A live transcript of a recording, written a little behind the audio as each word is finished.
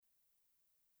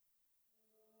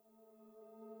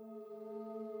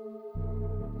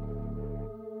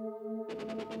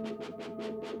If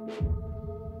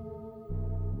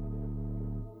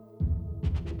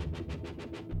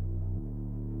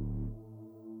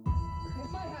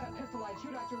I had a pistol, I'd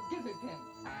shoot out your gizzard pin.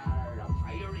 A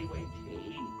fiery wedge,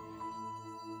 eh?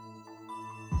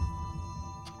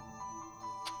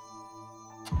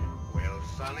 Well,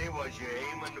 Sonny, was you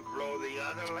aiming to blow the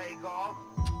other leg off?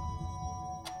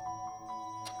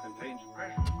 Contains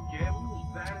precious gems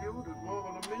valued at more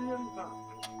than £1 million.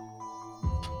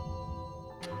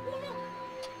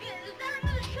 Is that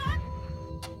another shot?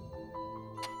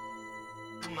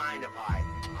 Mind if I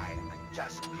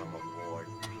just come aboard,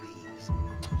 please?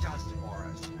 Just for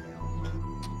a spell.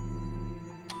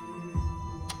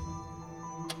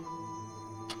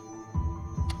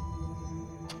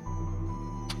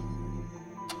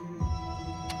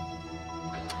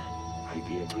 I'd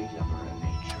be a great lover of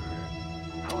nature.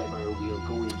 However, we'll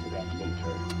go into that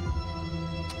later.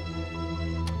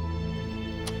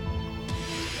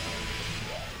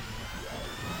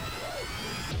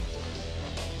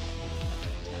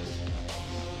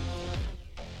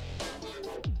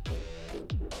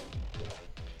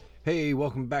 Hey,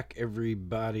 welcome back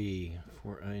everybody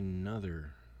for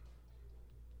another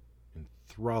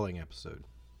enthralling episode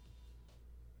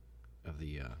of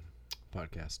the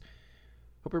podcast.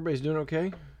 Hope everybody's doing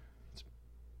okay. It's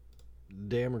the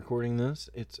day I'm recording this.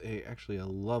 It's actually a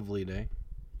lovely day.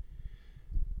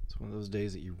 It's one of those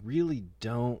days that you really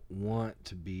don't want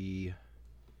to be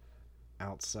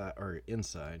outside or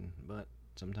inside, but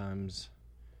sometimes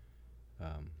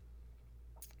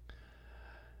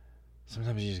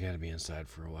sometimes you just got to be inside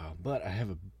for a while. But I have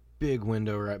a big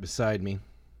window right beside me,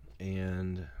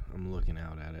 and I'm looking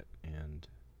out at it, and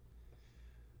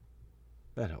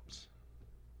that helps.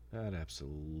 That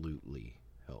absolutely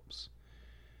helps.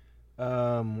 What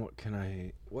are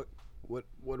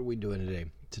we doing today?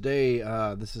 Today,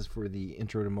 this is for the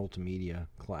Intro to Multimedia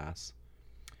class.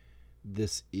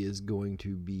 This is going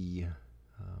to be,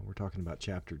 we're talking about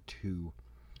Chapter 2,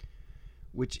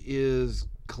 which is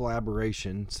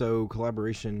collaboration. So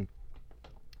collaboration,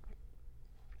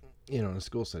 in a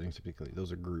school setting, typically,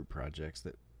 those are group projects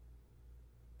that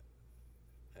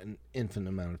an infinite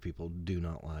amount of people do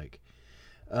not like.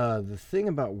 The thing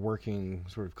about working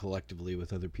sort of collectively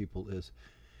with other people is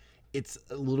it's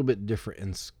a little bit different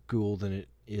in school than it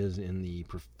is in the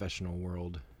professional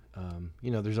world.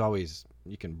 There's always,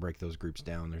 you can break those groups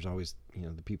down. There's always,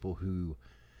 the people who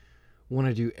want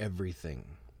to do everything.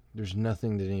 There's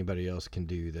nothing that anybody else can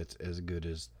do that's as good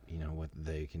as, what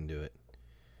they can do it.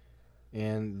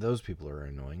 And those people are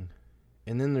annoying.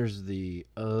 And then there's the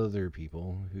other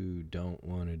people who don't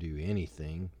want to do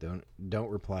anything, don't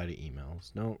reply to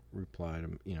emails, don't reply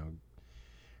to,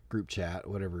 group chat,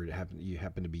 whatever you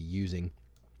happen to be using.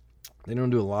 They don't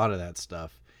do a lot of that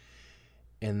stuff.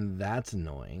 And that's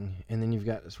annoying. And then you've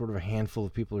got sort of a handful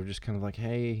of people who are just kind of like,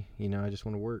 hey, I just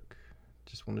want to work.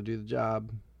 Just want to do the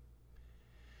job.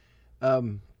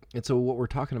 And so what we're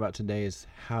talking about today is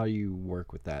how you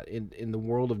work with that. In the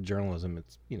world of journalism,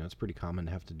 it's pretty common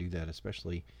to have to do that,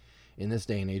 especially in this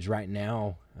day and age right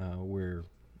now, where,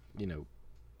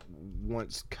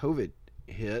 once COVID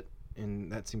hit,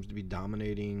 and that seems to be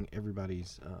dominating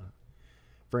everybody's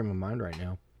frame of mind right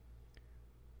now.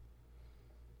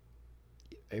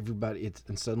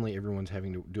 And suddenly everyone's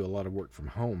having to do a lot of work from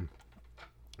home.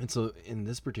 And so in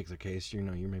this particular case, you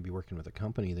may be working with a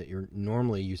company that you're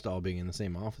normally used to all being in the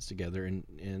same office together.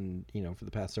 And for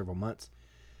the past several months,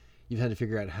 you've had to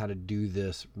figure out how to do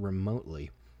this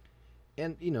remotely.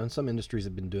 And, in some industries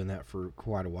have been doing that for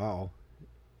quite a while.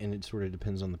 And it sort of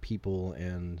depends on the people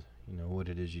and, what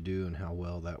it is you do and how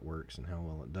well that works and how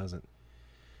well it doesn't.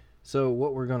 So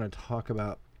what we're going to talk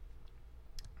about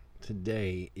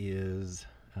today is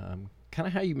kind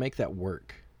of how you make that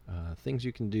work. Things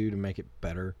you can do to make it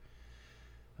better.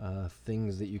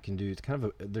 Things that you can do. It's kind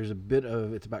of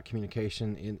it's about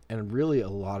communication, and really a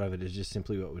lot of it is just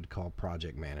simply what we'd call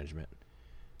project management.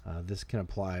 This can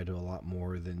apply to a lot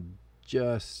more than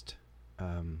just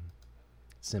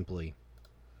simply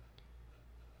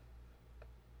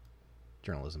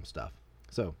journalism stuff.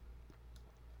 So,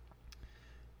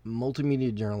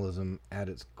 multimedia journalism at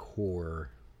its core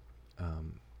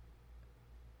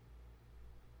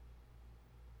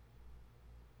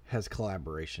has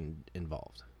collaboration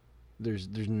involved. There's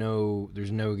no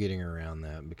getting around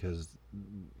that, because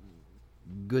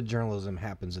good journalism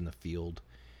happens in the field,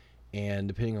 and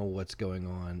depending on what's going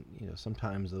on,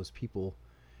 sometimes those people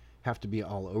have to be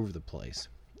all over the place.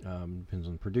 Depends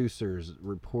on producers,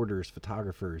 reporters,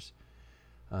 photographers.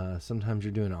 Sometimes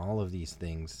you're doing all of these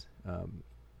things.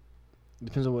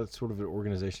 Depends on what sort of an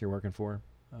organization you're working for.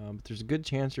 But there's a good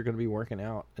chance you're going to be working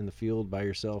out in the field by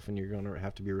yourself, and you're going to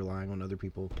have to be relying on other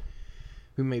people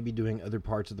who may be doing other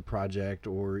parts of the project,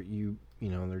 or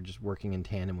they're just working in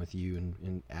tandem with you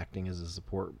and acting as a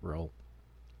support role.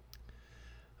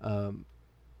 But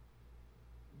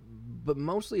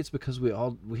mostly it's because we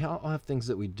all have things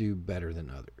that we do better than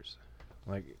others.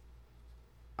 Like,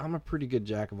 I'm a pretty good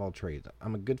jack of all trades.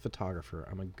 I'm a good photographer.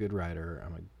 I'm a good writer.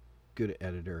 I'm a good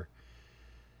editor.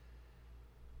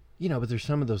 But there's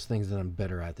some of those things that I'm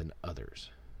better at than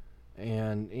others.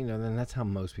 And, then that's how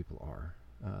most people are.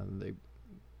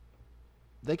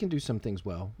 They can do some things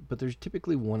well, but there's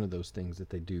typically one of those things that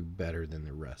they do better than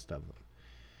the rest of them.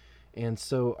 And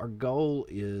so our goal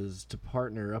is to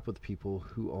partner up with people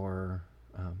who are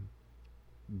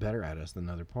better at us than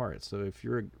other parts. So if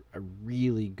you're a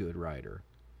really good writer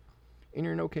and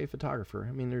you're an okay photographer,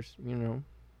 I mean, there's,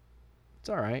 it's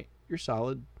all right. You're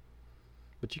solid.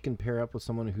 But you can pair up with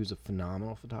someone who's a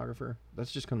phenomenal photographer.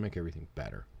 That's just going to make everything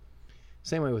better.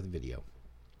 Same way with video.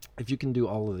 If you can do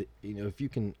all of it, if you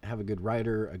can have a good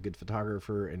writer, a good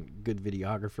photographer, and good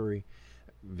videography,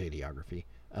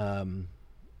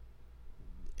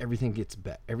 everything gets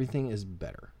better. Everything is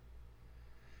better.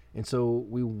 And so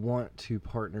we want to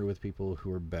partner with people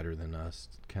who are better than us,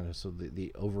 kind of, so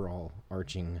the overall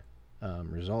arching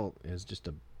result is just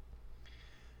a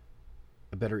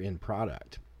better end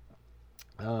product.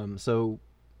 So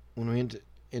when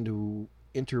we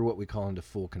enter what we call into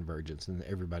full convergence, and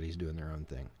everybody's doing their own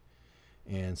thing.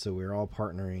 And so we're all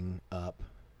partnering up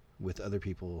with other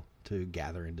people to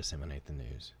gather and disseminate the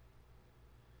news.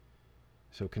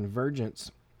 So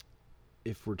convergence,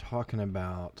 if we're talking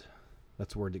about,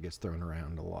 that's a word that gets thrown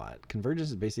around a lot.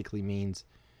 Convergence basically means,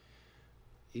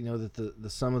 that the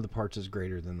sum of the parts is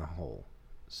greater than the whole.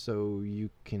 So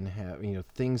you can have,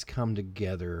 things come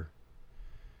together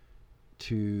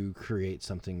to create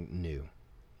something new.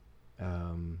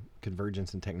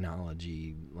 Convergence in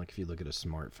technology, like if you look at a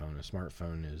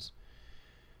smartphone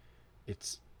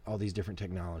it's all these different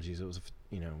technologies. It was,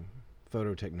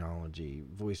 photo technology,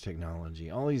 voice technology,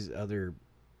 all these other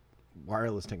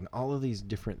wireless technology, all of these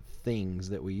different things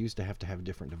that we used to have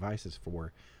different devices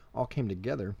for, all came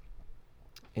together,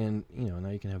 and now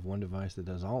you can have one device that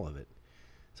does all of it.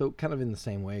 So kind of in the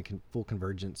same way, full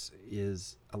convergence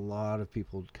is a lot of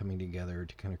people coming together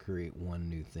to kind of create one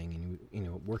new thing,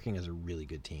 and working as a really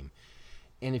good team.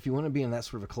 And if you want to be in that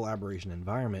sort of a collaboration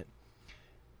environment,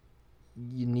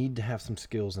 you need to have some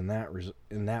skills in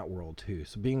that world too.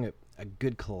 So being a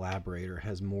good collaborator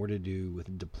has more to do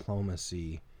with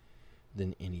diplomacy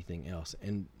than anything else.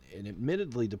 And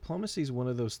admittedly, diplomacy is one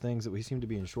of those things that we seem to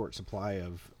be in short supply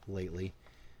of lately.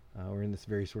 We're in this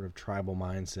very sort of tribal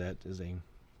mindset as a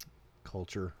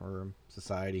culture or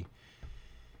society,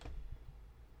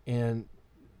 and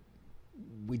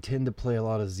we tend to play a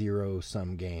lot of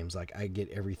zero-sum games, like I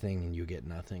get everything and you get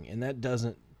nothing, and that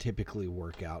doesn't typically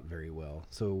work out very well.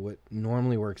 So what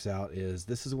normally works out is,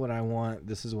 this is what I want,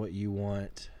 this is what you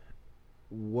want,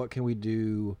 what can we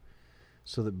do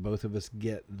so that both of us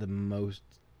get the most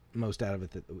out of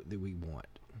it that we want,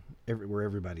 where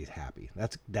everybody's happy.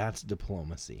 That's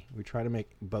diplomacy. We try to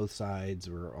make both sides,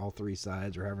 or all three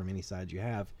sides, or however many sides you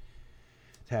have,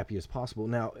 as happy as possible.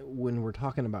 Now, when we're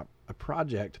talking about a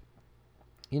project,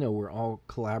 we're all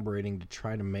collaborating to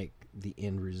try to make the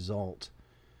end result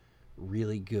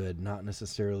really good, not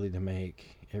necessarily to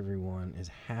make everyone as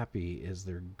happy as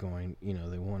they're going,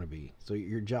 they want to be. So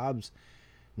your job's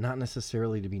not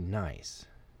necessarily to be nice.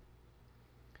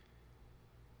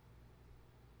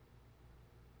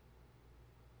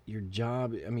 Your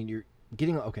job, let me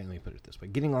put it this way.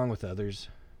 Getting along with others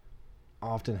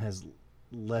often has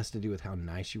less to do with how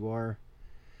nice you are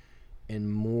and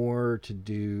more to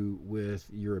do with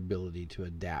your ability to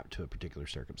adapt to a particular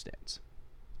circumstance.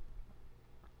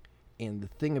 And the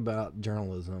thing about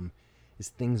journalism is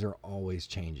things are always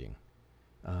changing.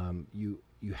 You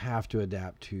have to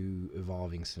adapt to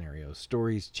evolving scenarios.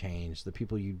 Stories change. The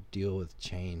people you deal with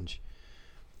change.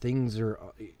 Things are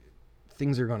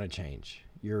going to change.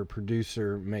 Your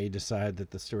producer may decide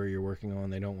that the story you're working on,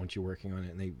 they don't want you working on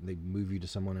it, and they move you to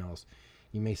someone else.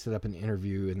 You may set up an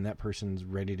interview and that person's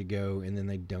ready to go, and then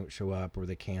they don't show up, or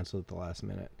they cancel at the last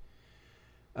minute.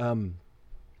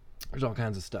 There's all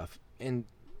kinds of stuff. And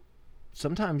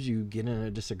sometimes you get in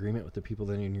a disagreement with the people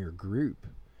that are in your group.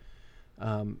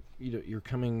 You're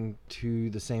coming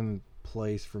to the same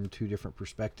place from two different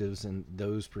perspectives, and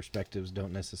those perspectives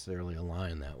don't necessarily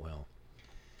align that well.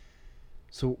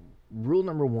 So rule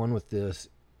number one with this,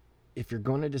 if you're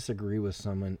going to disagree with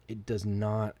someone, it does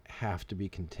not have to be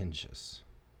contentious.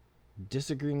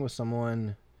 Disagreeing with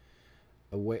someone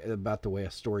about the way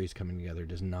a story is coming together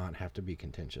does not have to be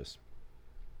contentious.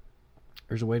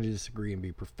 There's a way to disagree and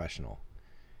be professional,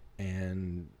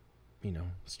 and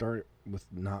start with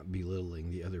not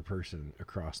belittling the other person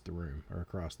across the room or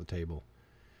across the table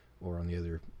or on the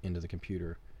other end of the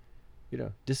computer.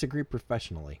 Disagree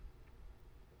professionally.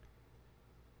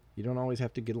 You don't always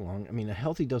have to get along. I mean, a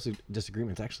healthy dose of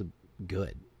disagreement is actually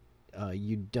good.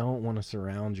 You don't want to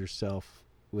surround yourself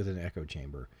with an echo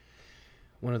chamber.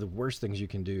 One of the worst things you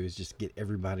can do is just get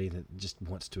everybody that just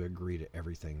wants to agree to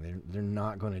everything. They're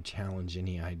not going to challenge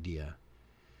any idea.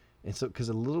 And so, because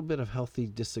a little bit of healthy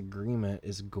disagreement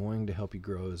is going to help you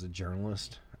grow as a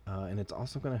journalist, and it's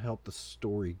also going to help the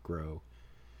story grow.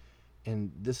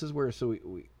 And this is where, so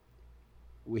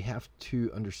we have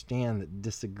to understand that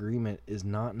disagreement is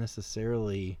not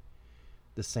necessarily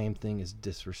the same thing as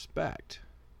disrespect.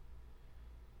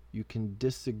 You can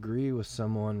disagree with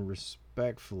someone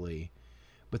respectfully,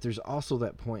 but there's also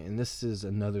that point, and this is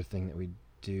another thing that we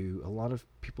do. A lot of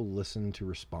people listen to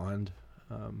respond.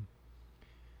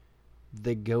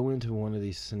 They go into one of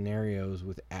these scenarios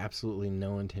with absolutely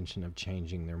no intention of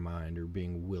changing their mind or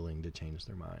being willing to change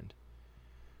their mind.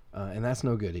 And that's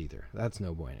no good either. That's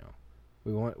no bueno.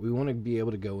 We want to be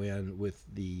able to go in with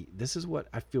this is what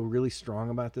I feel really strong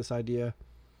about this idea,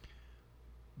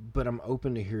 but I'm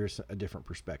open to hear a different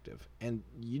perspective. And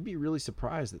you'd be really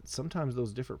surprised that sometimes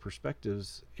those different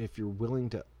perspectives, if you're willing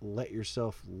to let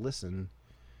yourself listen,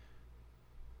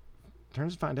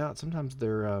 turns to find out sometimes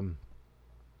they're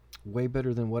way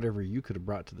better than whatever you could have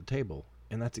brought to the table.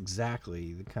 And that's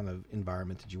exactly the kind of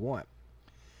environment that you want.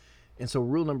 And so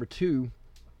rule number 2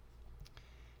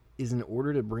 is, in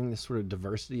order to bring this sort of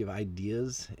diversity of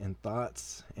ideas and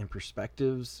thoughts and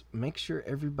perspectives, make sure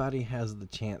everybody has the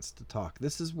chance to talk.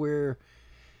 This is where,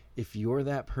 if you're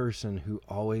that person who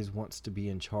always wants to be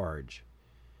in charge,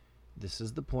 this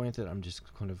is the point that I'm just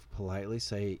going to politely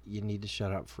say you need to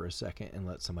shut up for a second and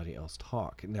let somebody else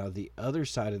talk. Now, the other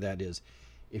side of that is,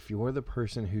 if you're the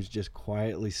person who's just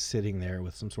quietly sitting there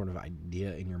with some sort of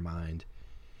idea in your mind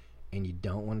and you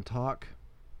don't want to talk,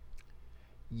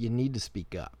 you need to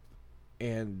speak up.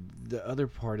 And the other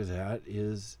part of that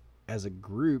is, as a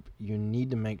group, you need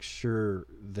to make sure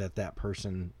that that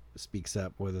person speaks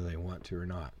up whether they want to or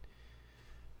not.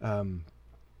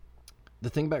 The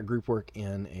thing about group work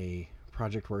in a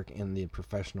project work in the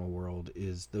professional world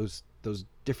is those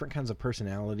different kinds of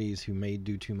personalities who may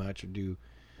do too much or do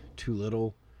too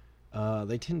little,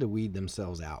 they tend to weed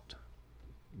themselves out.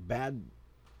 Bad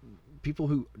people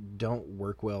who don't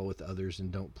work well with others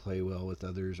and don't play well with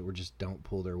others, or just don't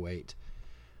pull their weight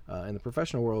in the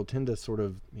professional world, tend to sort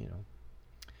of,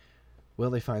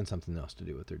 they find something else to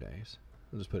do with their days.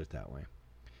 I'll just put it that way.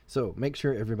 So make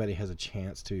sure everybody has a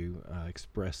chance to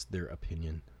express their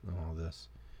opinion on all this.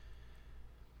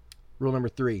 Rule number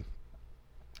 3,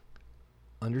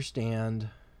 understand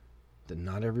that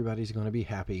not everybody's going to be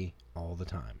happy all the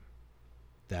time.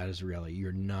 That is reality.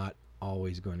 You're not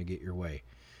always going to get your way.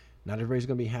 Not everybody's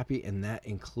going to be happy, and that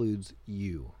includes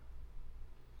you.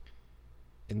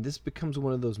 And this becomes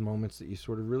one of those moments that you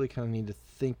sort of really kind of need to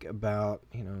think about,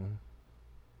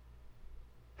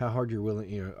 how hard you're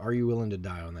willing, are you willing to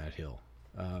die on that hill?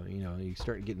 You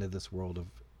start getting into this world of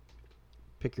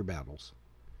pick your battles.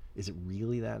 Is it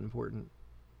really that important?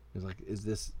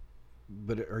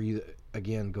 But are you,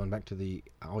 again, going back to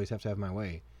I always have to have my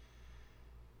way.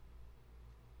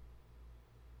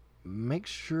 Make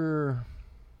sure,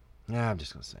 I'm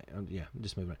just going to say, I'm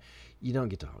just moving on. You don't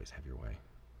get to always have your way.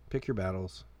 Pick your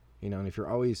battles, and if you're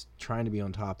always trying to be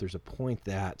on top, there's a point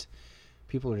that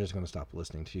people are just going to stop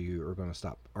listening to you or going to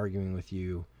stop arguing with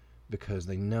you because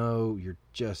they know you're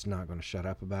just not going to shut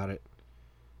up about it.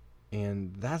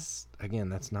 And that's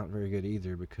not very good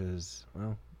either, because,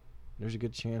 there's a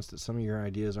good chance that some of your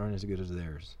ideas aren't as good as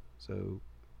theirs. So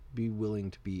be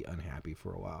willing to be unhappy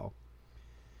for a while.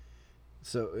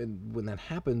 So, and when that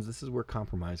happens, this is where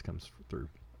compromise comes through.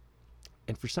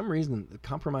 And for some reason,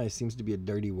 compromise seems to be a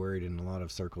dirty word in a lot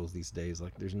of circles these days.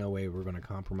 Like, there's no way we're going to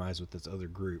compromise with this other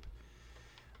group.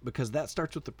 Because that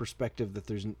starts with the perspective that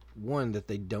there's, 1, that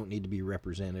they don't need to be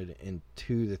represented, and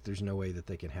 2, that there's no way that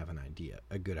they can have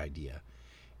a good idea.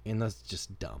 And that's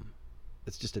just dumb.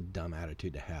 It's just a dumb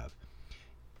attitude to have.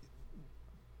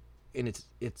 And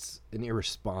it's an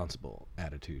irresponsible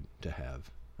attitude to have.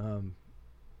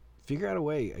 Figure out a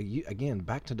way, again,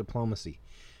 back to diplomacy.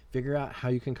 Figure out how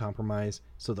you can compromise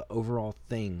so the overall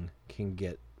thing can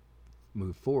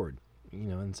move forward.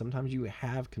 And sometimes you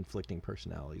have conflicting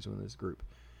personalities within this group.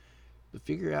 But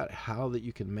figure out how that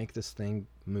you can make this thing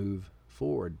move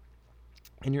forward.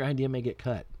 And your idea may get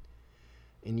cut.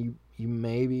 And you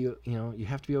may be, you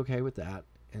have to be okay with that.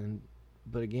 And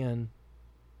But again,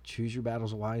 choose your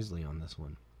battles wisely on this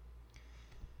one.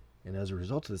 And as a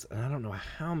result of this, and I don't know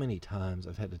how many times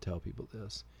I've had to tell people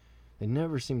this, they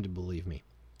never seem to believe me.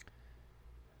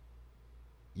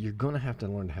 You're going to have to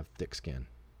learn to have thick skin.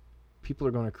 People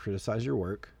are going to criticize your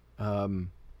work.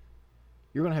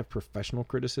 You're going to have professional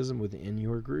criticism within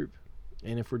your group.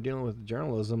 And if we're dealing with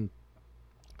journalism,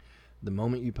 the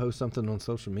moment you post something on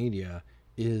social media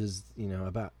is,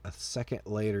 about a second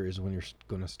later is when you're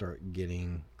going to start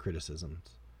getting criticisms.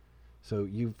 So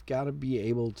you've got to be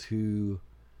able to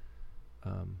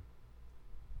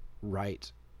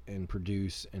write and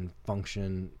produce and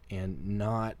function and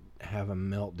not have a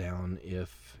meltdown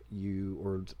if you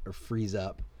or freeze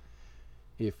up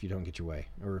if you don't get your way,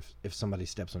 or if somebody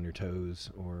steps on your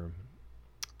toes, or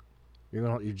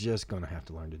you're just going to have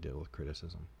to learn to deal with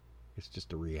criticism. It's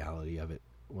just a reality of it,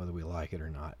 whether we like it or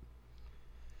not.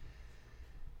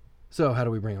 So how do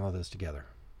we bring all this together?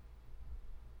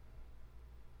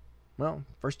 Well,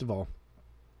 first of all,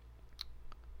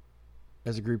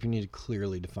 as a group, you need to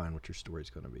clearly define what your story is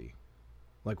going to be.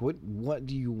 Like, what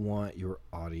do you want your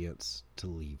audience to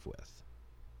leave with?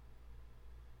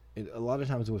 A lot of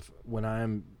times when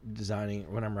I'm designing,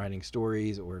 when I'm writing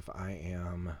stories, or if I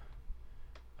am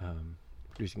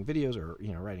producing videos, or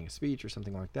writing a speech or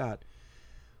something like that,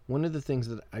 one of the things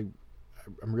that I'm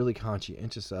really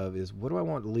conscientious of is, what do I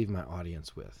want to leave my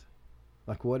audience with?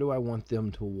 Like, what do I want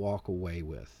them to walk away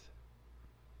with?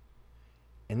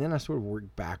 And then I sort of work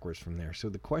backwards from there. So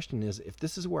the question is, if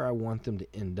this is where I want them to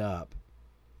end up,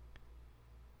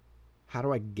 how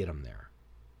do I get them there?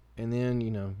 And then,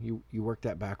 you work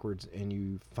that backwards, and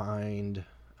you find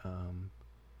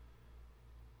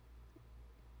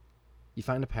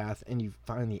a path, and you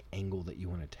find the angle that you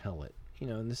want to tell it.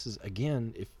 And this is,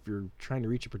 again, if you're trying to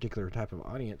reach a particular type of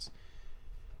audience,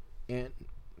 and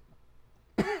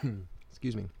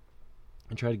excuse me,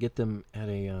 and try to get them at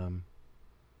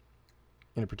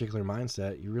in a particular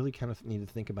mindset, you really kind of need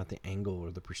to think about the angle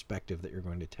or the perspective that you're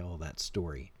going to tell that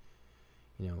story.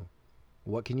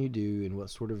 What can you do, and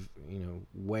what sort of,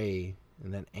 way,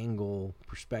 and that angle,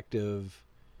 perspective,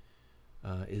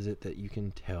 is it that you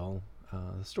can tell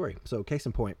the story? So, case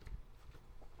in point,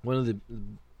 one of the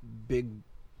big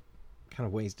kind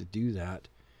of ways to do that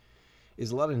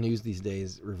is, a lot of news these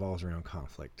days revolves around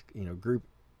conflict. Group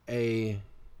A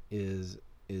is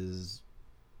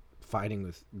fighting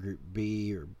with group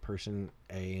B, or person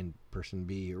A and person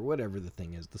B, or whatever the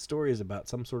thing is. The story is about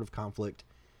some sort of conflict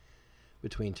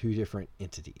between two different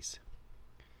entities.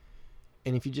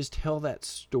 And if you just tell that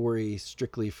story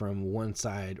strictly from one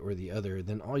side or the other,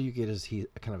 then all you get is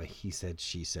kind of a he said,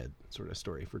 she said sort of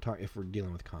story if we're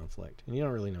dealing with conflict. And you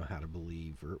don't really know how to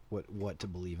believe, or what to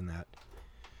believe in that.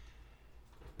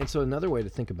 And so another way to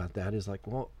think about that is like,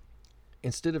 well,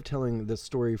 instead of telling the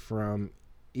story from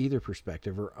either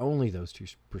perspective, or only those two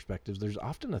perspectives, there's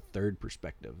often a third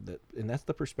perspective, and that's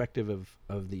the perspective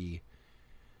of the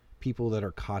people that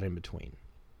are caught in between.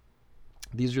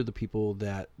 These are the people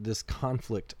that this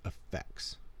conflict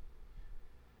affects.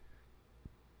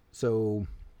 So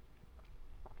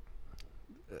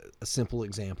a simple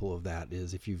example of that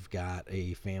is, if you've got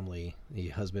a family, the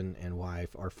husband and wife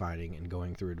are fighting and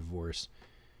going through a divorce,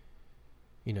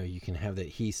 you can have that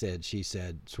he said, she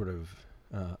said sort of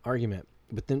argument.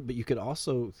 But you could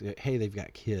also say, hey, they've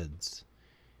got kids.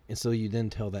 And so you then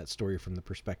tell that story from the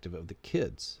perspective of the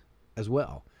kids as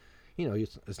well.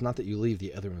 It's not that you leave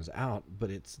the other ones out,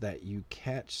 but it's that you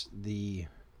catch the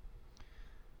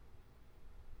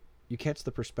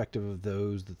perspective of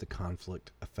those that the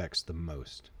conflict affects the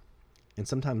most. And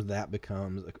sometimes that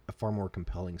becomes a far more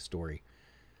compelling story,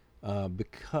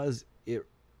 because it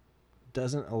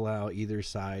doesn't allow either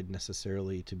side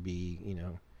necessarily to be,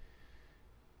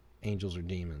 angels or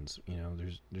demons.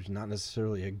 There's not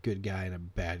necessarily a good guy and a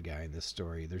bad guy in this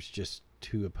story. There's just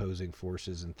two opposing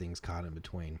forces and things caught in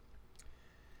between.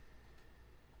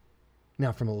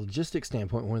 Now, from a logistics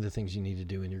standpoint, one of the things you need to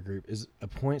do in your group is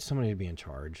appoint somebody to be in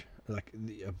charge.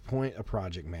 Appoint a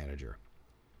project manager.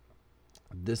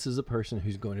 This is a person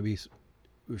who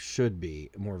should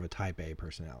be more of a type A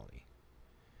personality.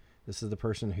 This is the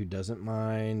person who doesn't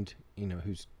mind,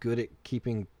 who's good at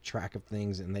keeping track of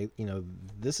things. And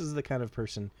this is the kind of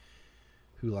person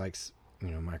who likes,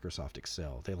 Microsoft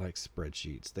Excel. They like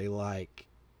spreadsheets. They like,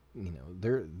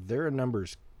 they're a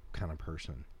numbers kind of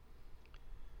person,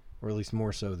 or at least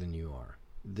more so than you are.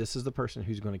 This is the person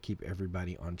who's going to keep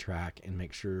everybody on track and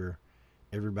make sure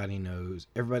everybody knows,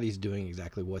 everybody's doing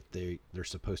exactly what they're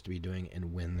supposed to be doing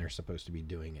and when they're supposed to be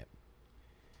doing it.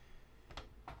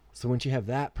 So once you have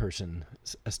that person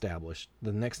established,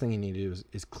 the next thing you need to do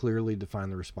is clearly define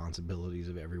the responsibilities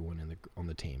of everyone on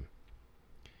the team.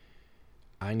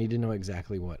 I need to know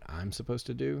exactly what I'm supposed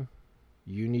to do.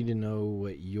 You need to know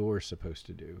what you're supposed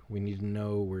to do. We need to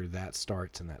know where that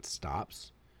starts and that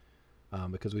stops,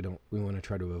 because we want to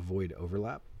try to avoid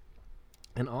overlap.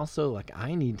 And also, like,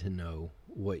 I need to know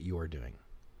what you're doing,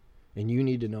 and you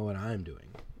need to know what I'm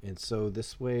doing. And so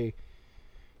this way,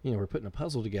 we're putting a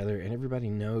puzzle together, and everybody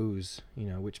knows,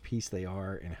 which piece they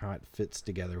are and how it fits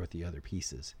together with the other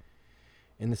pieces.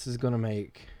 And this is going to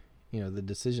make, the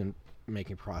decision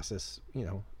making process,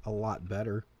 a lot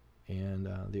better, and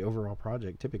the overall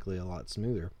project typically a lot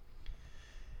smoother.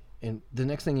 And the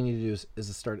next thing you need to do is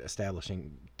to start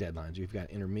establishing deadlines. You've got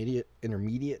intermediate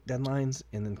deadlines,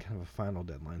 and then kind of a final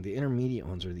deadline. The intermediate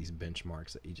ones are these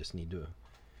benchmarks that you just need to.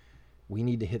 We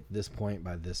need to hit this point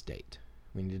by this date.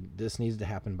 This needs to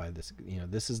happen by this.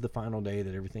 This is the final day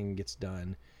that everything gets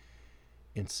done.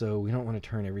 And so we don't want to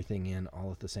turn everything in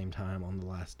all at the same time on the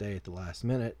last day at the last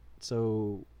minute.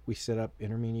 So we set up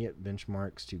intermediate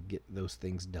benchmarks to get those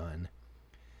things done.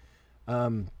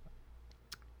 And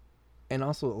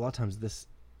also, a lot of times this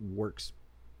works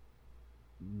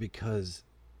because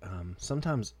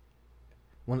sometimes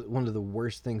one of the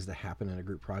worst things that happen in a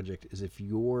group project is if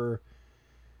you're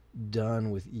done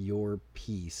with your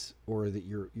piece, or that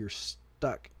you're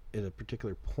stuck at a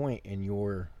particular point in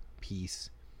your piece,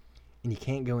 and you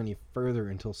can't go any further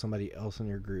until somebody else in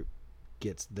your group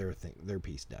gets their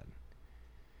piece done.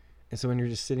 And so when you're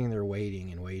just sitting there waiting,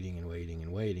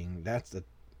 that's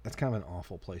kind of an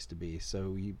awful place to be.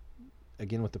 So you,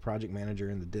 again, with the project manager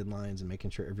and the deadlines and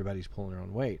making sure everybody's pulling their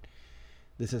own weight,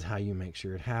 this is how you make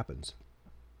sure it happens.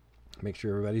 Make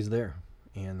sure everybody's there,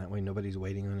 and that way nobody's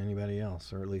waiting on anybody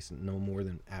else, or at least no more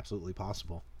than absolutely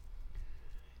possible.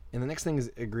 And the next thing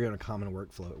is agree on a common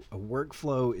workflow. A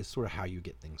workflow is sort of how you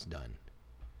get things done.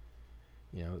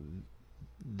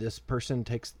 This person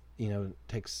takes,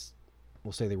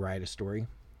 we'll say they write a story.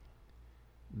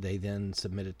 They then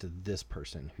submit it to this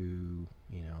person who,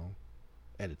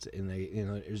 edits it. And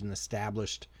there's an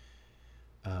established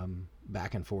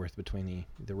back and forth between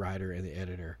the writer and the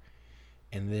editor.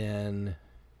 And then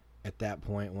at that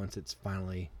point, once it's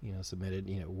finally, submitted,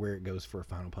 where it goes for a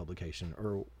final publication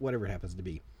or whatever it happens to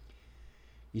be.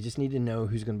 You just need to know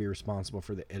who's going to be responsible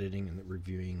for the editing and the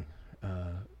reviewing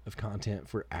of content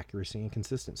for accuracy and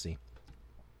consistency.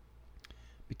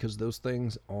 Because those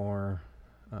things are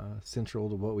central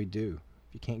to what we do.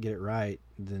 If you can't get it right,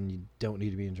 then you don't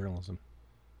need to be in journalism.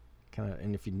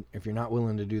 And if you're not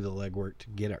willing to do the legwork to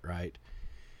get it right,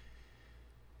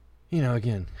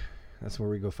 again, that's where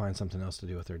we go find something else to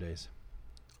do with our days.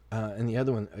 And the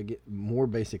other one, again, more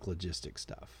basic logistics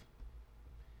stuff.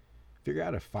 Figure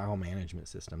out a file management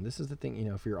system. This is the thing,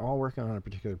 if you're all working on a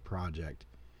particular project,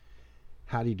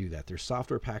 how do you do that? There's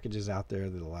software packages out there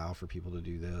that allow for people to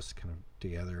do this kind of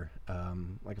together.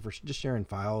 Like if we're just sharing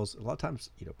files, a lot of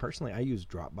times, personally, I use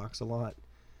Dropbox a lot.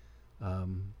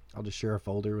 I'll just share a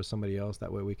folder with somebody else.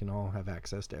 That way we can all have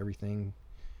access to everything.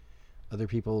 Other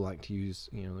people like to use,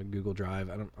 the Google Drive.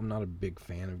 I'm not a big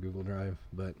fan of Google Drive,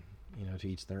 but, to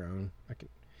each their own. We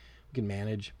can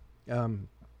manage.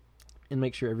 And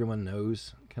make sure everyone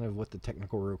knows kind of what the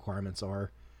technical requirements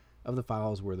are of the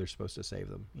files, where they're supposed to save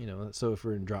them. So if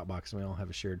we're in Dropbox and we all have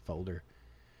a shared folder,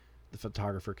 the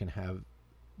photographer can have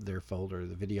their folder,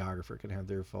 the videographer can have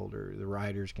their folder, the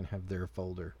writers can have their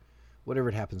folder, whatever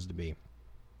it happens to be.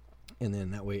 And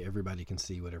then that way everybody can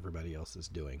see what everybody else is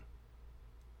doing.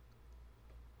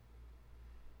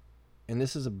 And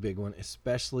this is a big one,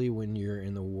 especially when you're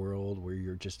in the world where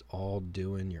you're just all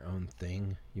doing your own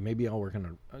thing. You may be all working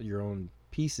on your own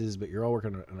pieces, but you're all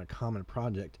working on a common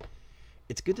project.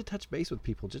 It's good to touch base with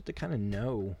people just to kind of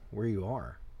know where you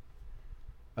are.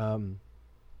 The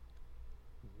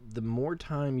more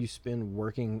time you spend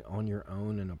working on your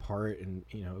own and apart and,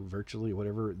 virtually,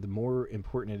 whatever, the more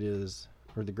important it is,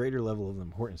 or the greater level of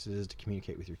importance it is to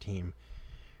communicate with your team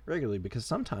regularly. Because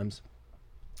sometimes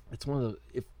it's one of the,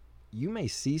 if you may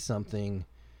see something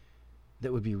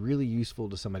that would be really useful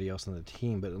to somebody else on the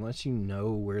team, but unless you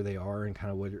know where they are and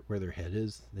kind of where their head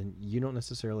is, then you don't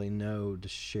necessarily know to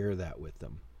share that with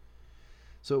them.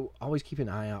 So always keep an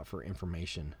eye out for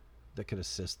information that could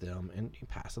assist them, and you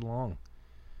pass it along.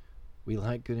 We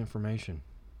like good information.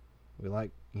 We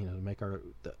like, to make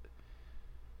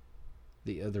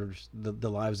the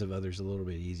lives of others a little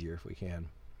bit easier if we can.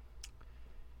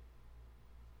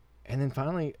 And then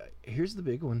finally, here's the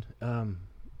big one.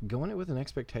 Go in it with an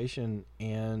expectation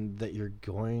and that you're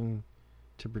going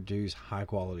to produce high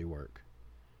quality work.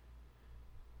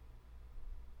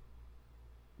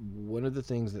 One of the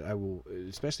things that I will,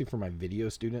 especially for my video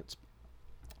students,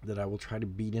 that I will try to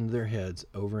beat into their heads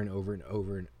over and over and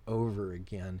over and over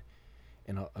again,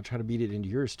 and I'll try to beat it into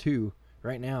yours too,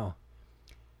 right now,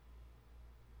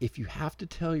 if you have to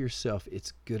tell yourself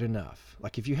it's good enough,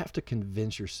 like if you have to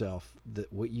convince yourself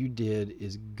that what you did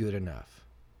is good enough,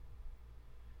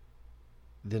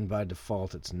 then by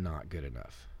default it's not good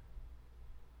enough.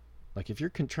 Like if you're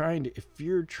trying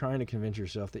to convince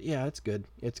yourself that yeah, it's good,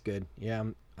 yeah,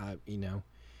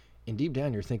 and deep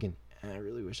down you're thinking, I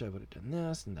really wish I would have done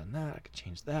this and done that, I could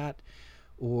change that,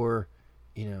 or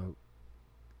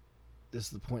this is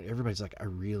the point. Everybody's like, I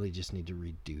really just need to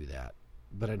redo that,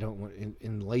 but I don't want.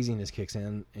 And laziness kicks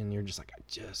in, and you're just like, I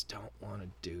just don't want to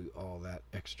do all that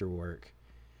extra work.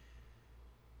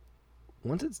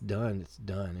 Once it's done,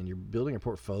 and you're building a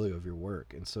portfolio of your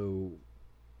work, and so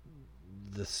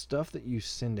the stuff that you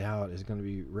send out is going to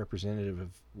be representative of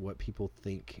what people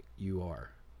think you are,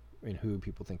 and who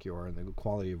people think you are, and the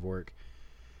quality of work,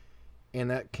 and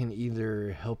that can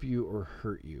either help you or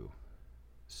hurt you.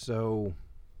 So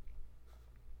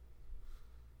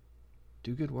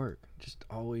do good work. Just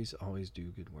always do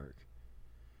good work.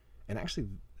 And actually,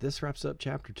 this wraps up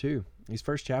chapter 2. These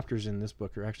first chapters in this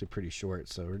book are actually pretty short,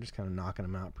 so we're just kind of knocking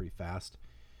them out pretty fast.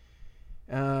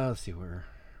 Let's see, we're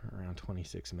around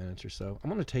 26 minutes or so. I'm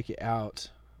going to take you out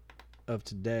of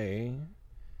today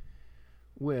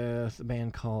with a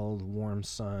band called Warm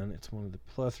Sun. It's one of the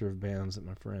plethora of bands that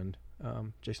my friend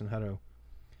Jason Hutto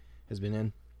has been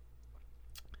in.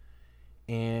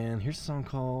 And here's a song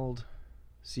called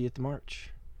See You at the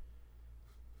March.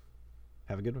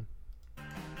 Have a good one.